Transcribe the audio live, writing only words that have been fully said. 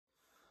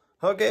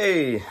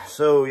Okay,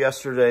 so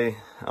yesterday,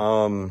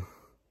 me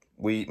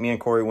and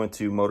Corey went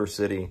to Motor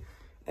City,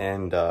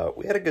 and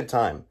we had a good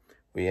time.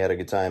 We had a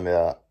good time,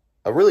 a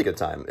really good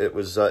time. It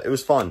was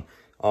fun.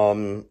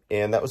 And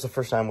that was the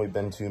first time we've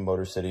been to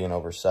Motor City in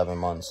over 7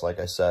 months, like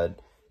I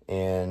said.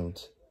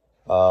 And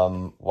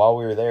while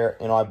we were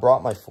there, I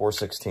brought my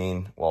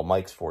 416, well,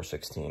 Mike's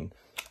 416,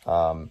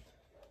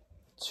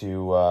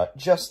 to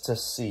just to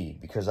see,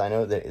 because I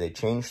know that they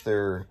changed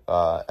their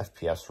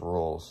FPS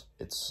rules.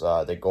 It's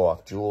they go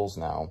off joules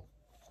now,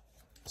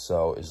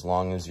 so as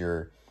long as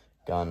your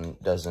gun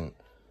doesn't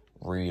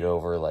read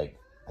over, like,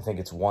 I think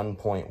it's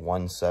 1.17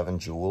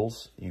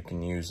 joules, you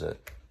can use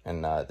it,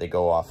 and they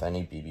go off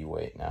any BB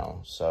weight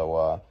now.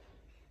 So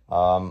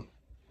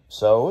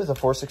so the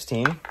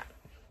 416,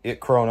 it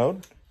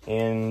chronoed,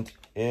 and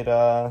it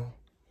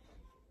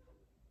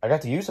I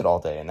got to use it all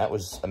day, and that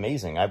was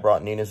amazing. I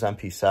brought Nina's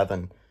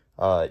MP7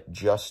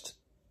 just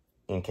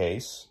in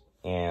case,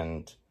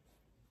 and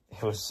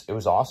it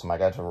was awesome. I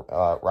got to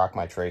rock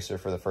my tracer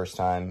for the first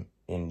time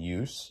in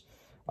use,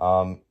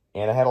 and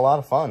I had a lot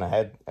of fun.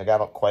 I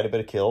got quite a bit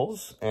of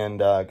kills, and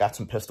got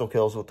some pistol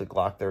kills with the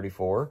Glock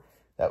 34.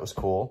 That was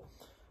cool.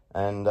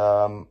 And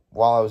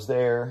while I was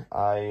there,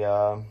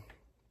 I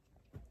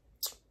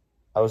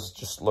was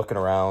just looking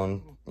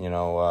around,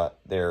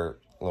 their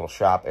little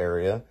shop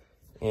area,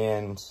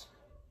 and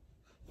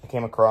I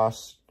came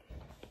across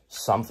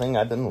something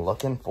I've been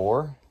looking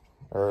for,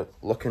 or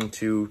looking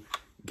to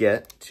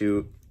get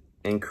to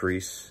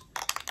increase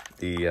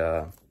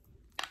the,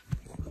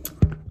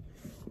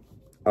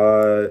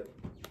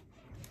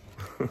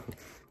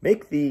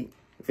 make the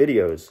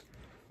videos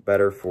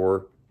better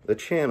for the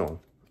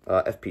channel,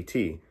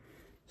 FPT.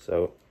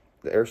 So,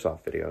 the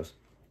airsoft videos.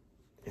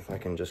 If I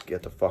can just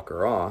get the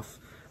fucker off.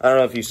 I don't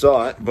know if you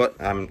saw it,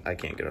 but I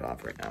can't get it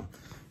off right now.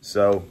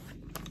 So,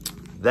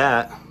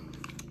 that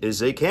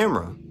is a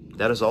camera.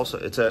 That is also,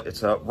 it's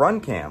a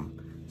run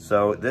cam.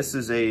 So this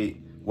is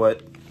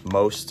what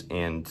most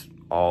and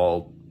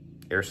all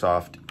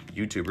airsoft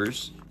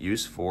YouTubers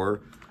use for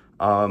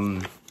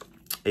a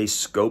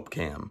scope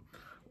cam,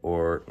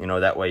 or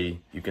that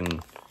way you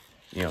can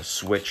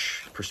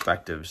switch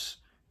perspectives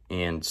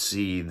and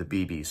see the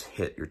BBs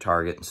hit your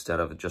target instead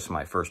of just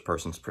my first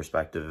person's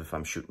perspective. If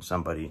I'm shooting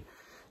somebody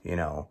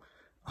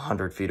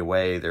 100 feet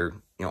away, they're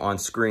on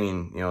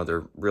screen,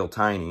 they're real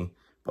tiny.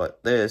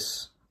 But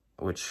this,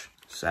 which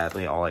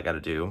sadly all I got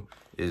to do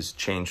is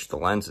change the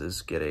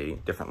lenses, get a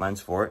different lens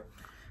for it,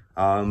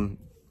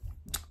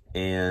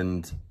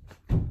 and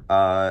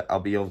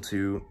I'll be able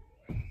to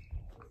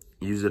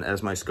use it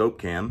as my scope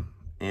cam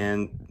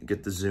and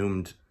get the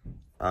zoomed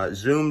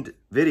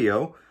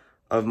video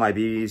of my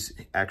BBs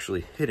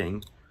actually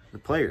hitting the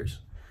players.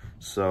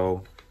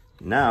 So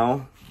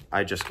now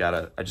I just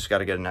gotta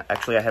get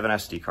actually I have an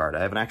SD card.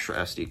 I have an extra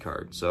SD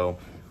card, so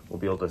we'll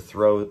be able to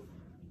throw it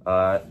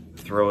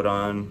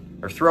on,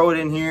 or throw it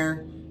in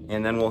here,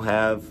 and then we'll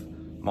have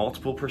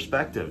multiple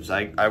perspectives.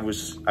 I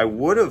was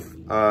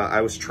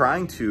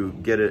trying to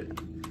get it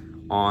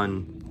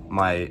on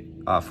my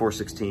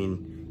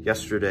 416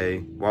 yesterday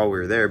while we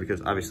were there,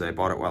 because obviously I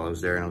bought it while I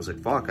was there, and I was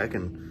like, fuck, I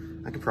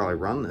can probably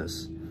run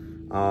this.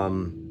 I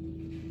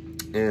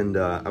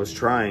was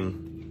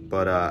trying,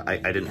 but I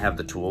didn't have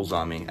the tools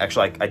on me.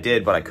 Actually, I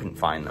did, but I couldn't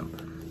find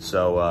them.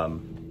 So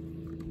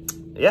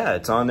yeah,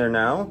 it's on there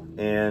now,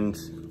 and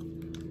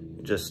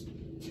just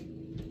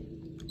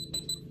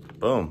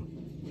boom.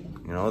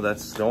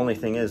 That's the only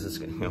thing is,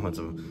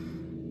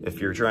 if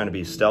you're trying to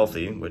be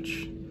stealthy,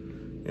 which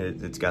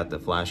it's got the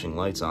flashing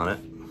lights on it,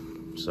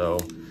 so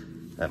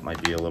that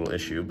might be a little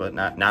issue, but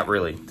not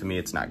really. To me,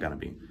 it's not gonna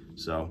be.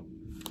 So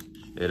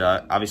it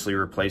obviously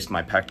replaced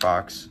my PEC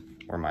box,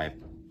 or my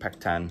PEC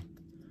 10,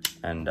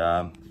 and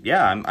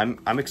yeah,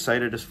 I'm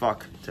excited as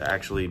fuck to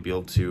actually be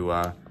able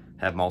to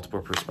have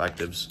multiple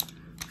perspectives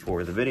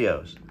for the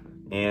videos.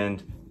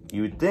 And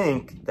you would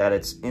think that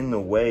it's in the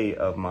way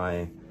of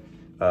my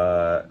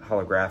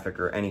holographic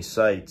or any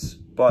sights,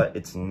 but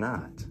it's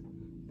not.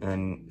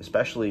 And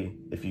especially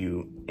if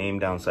you aim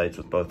down sights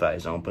with both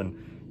eyes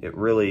open, it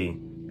really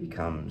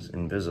becomes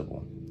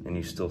invisible, and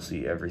you still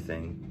see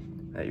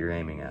everything that you're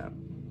aiming at.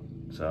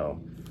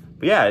 So,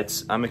 but yeah,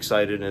 I'm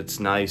excited. It's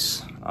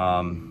nice.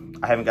 I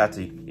haven't got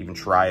to even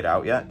try it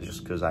out yet,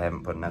 just because I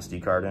haven't put an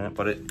SD card in it,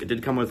 but it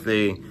did come with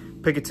a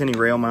Picatinny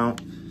rail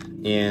mount,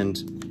 and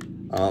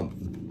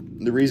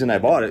the reason I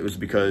bought it was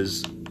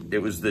because it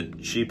was the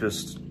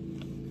cheapest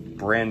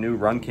brand new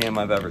run cam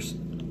I've ever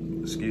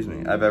seen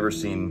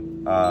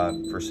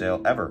for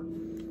sale ever.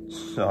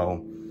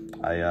 So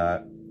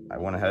I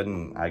went ahead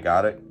and I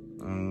got it,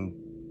 and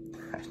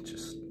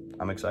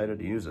I'm excited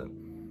to use it.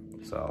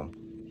 So,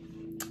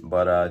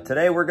 but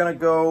today we're gonna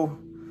go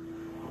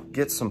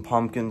get some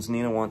pumpkins.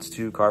 Nina wants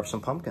to carve some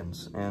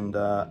pumpkins, and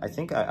I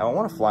think I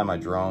want to fly my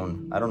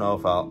drone. I don't know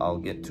if I'll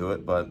get to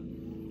it, but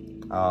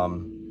I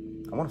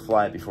want to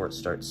fly it before it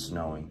starts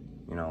snowing,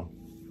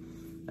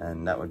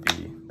 and that would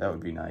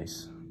be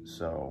nice.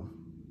 So,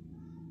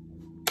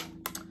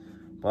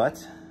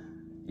 but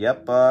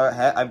yep,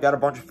 I've got a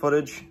bunch of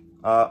footage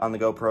on the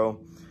GoPro,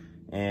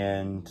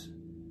 And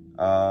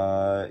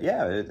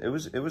yeah, it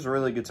was a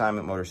really good time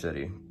at Motor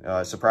City,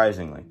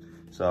 surprisingly.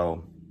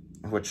 So,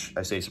 which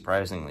I say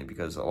surprisingly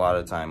because a lot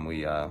of the time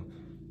we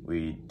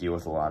deal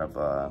with a lot of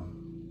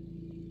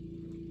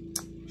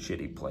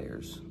shitty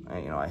players.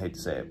 I hate to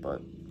say it,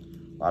 but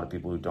a lot of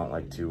people who don't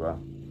like to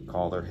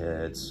call their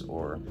hits,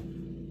 or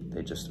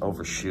they just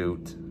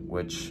overshoot,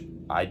 which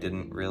I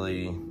didn't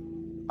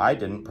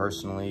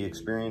personally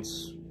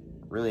experience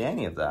really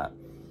any of that.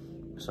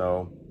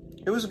 So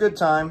it was a good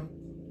time,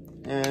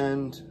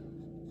 and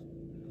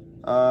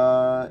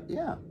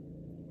yeah,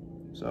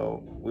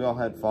 so we all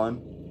had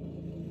fun,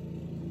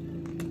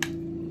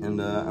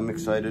 and I'm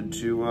excited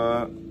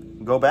to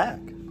go back,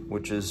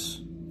 which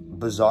is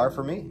bizarre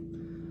for me.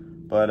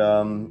 But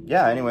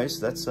yeah, anyways,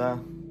 that's it.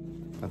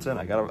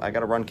 I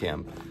got a run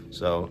cam,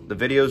 so the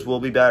videos will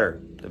be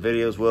better. The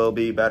videos will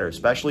be better,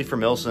 especially for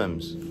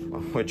Milsims,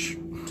 which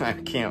I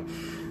can't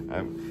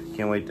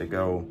wait to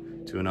go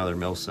to another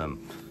Milsim.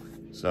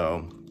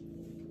 So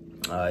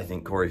I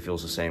think Corey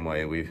feels the same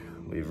way. We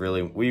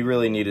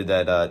really needed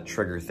that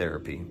trigger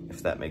therapy,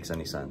 if that makes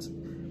any sense.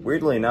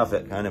 Weirdly enough,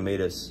 it kind of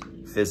made us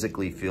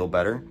physically feel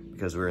better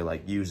because we were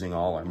like using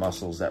all our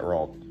muscles that were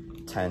all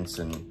tense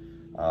and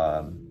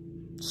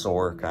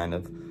sore, kind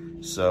of.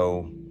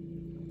 So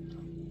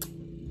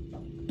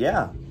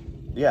yeah.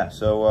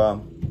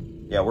 So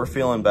yeah, we're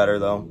feeling better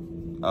though,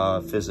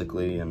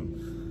 physically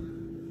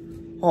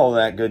and all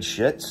that good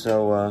shit.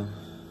 So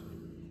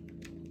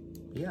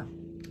yeah.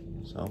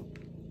 So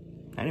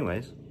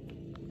anyways.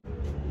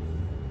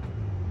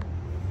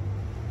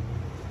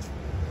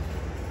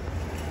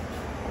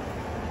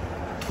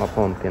 My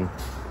pumpkin.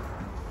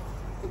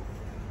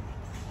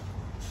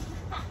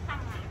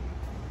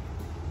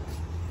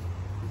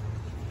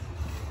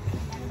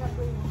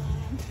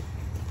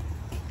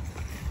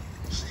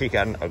 He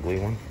got an ugly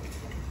one.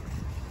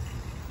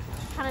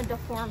 Kind of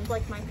deformed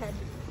like my head.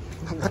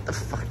 What the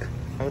fuck?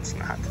 No, it's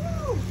not.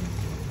 No.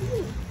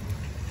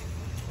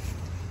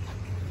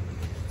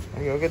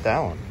 There you go, get that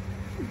one.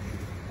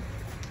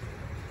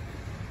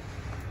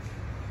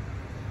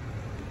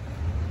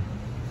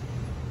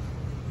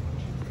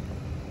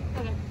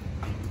 Okay.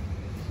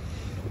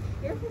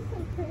 Yours is so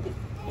pretty.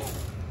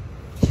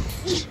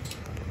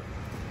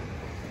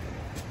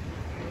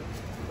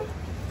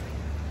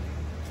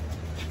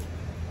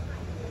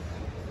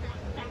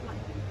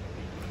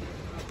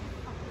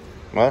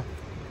 What?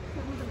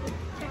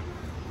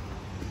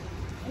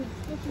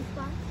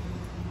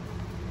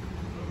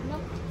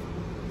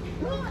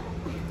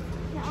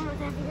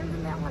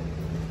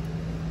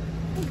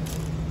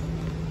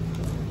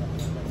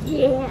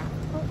 Yeah.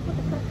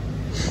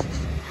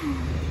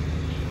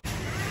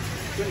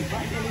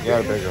 You got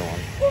a bigger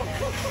one.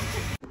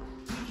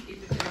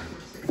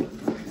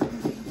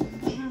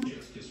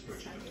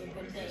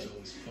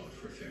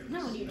 No,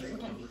 what are you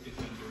drinking?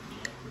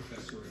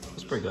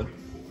 It's pretty good.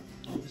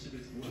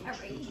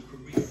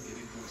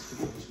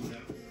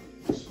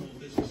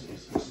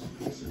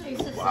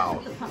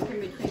 Wow. The pumpkin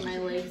between my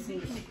legs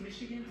and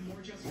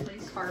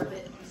carve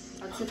it.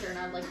 I'd sit there and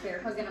I'd like bear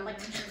hug and I'm like,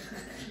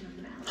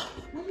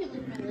 why do you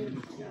leave my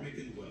legs?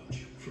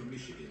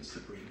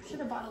 Should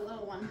have bought a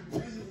little one.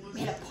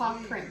 Made a paw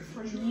print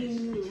for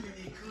you.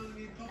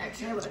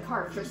 Actually, I would have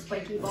carved for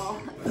Spiky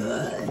Ball.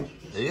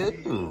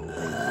 Ew.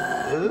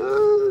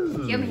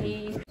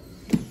 Yummy.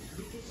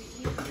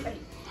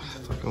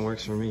 Fucking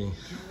works for me.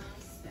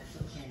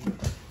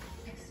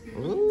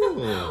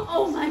 Ooh.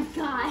 Oh my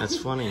god. That's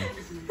funny.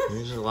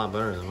 Yours is a lot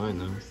better than mine,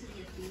 though.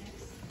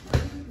 I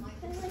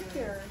like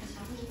yours.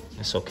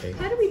 It's okay.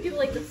 How do we do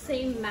like the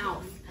same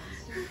mouth?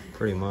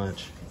 Pretty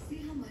much.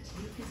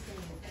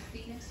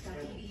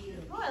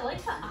 Oh, I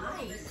like the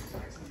eyes.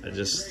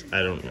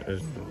 I don't know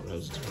what I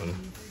was doing.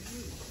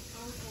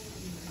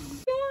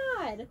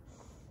 God.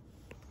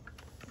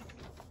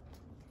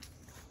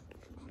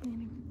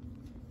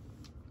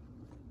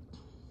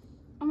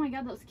 Oh my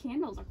god, those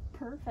candles are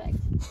perfect.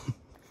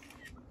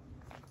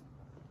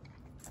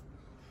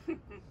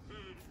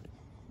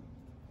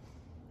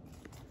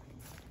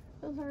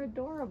 Those are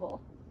adorable.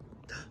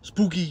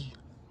 Spooky!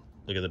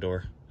 Look at the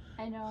door.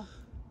 I know.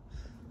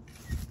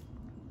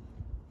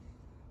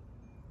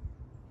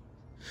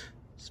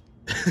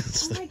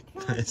 It's Oh my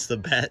god. It's the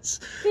bats.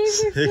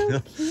 These are so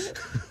cute.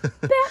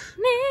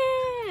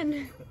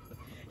 Batman!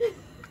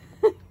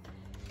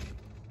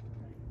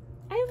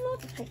 I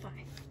love high five.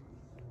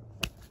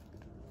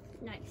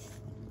 Nice.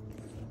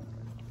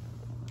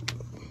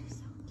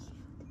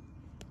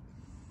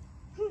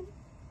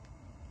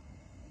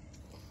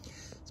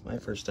 It's my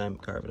first time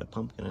carving a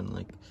pumpkin in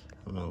like,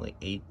 I don't know, like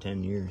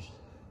 8-10 years.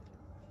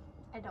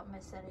 I don't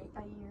miss it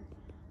a year.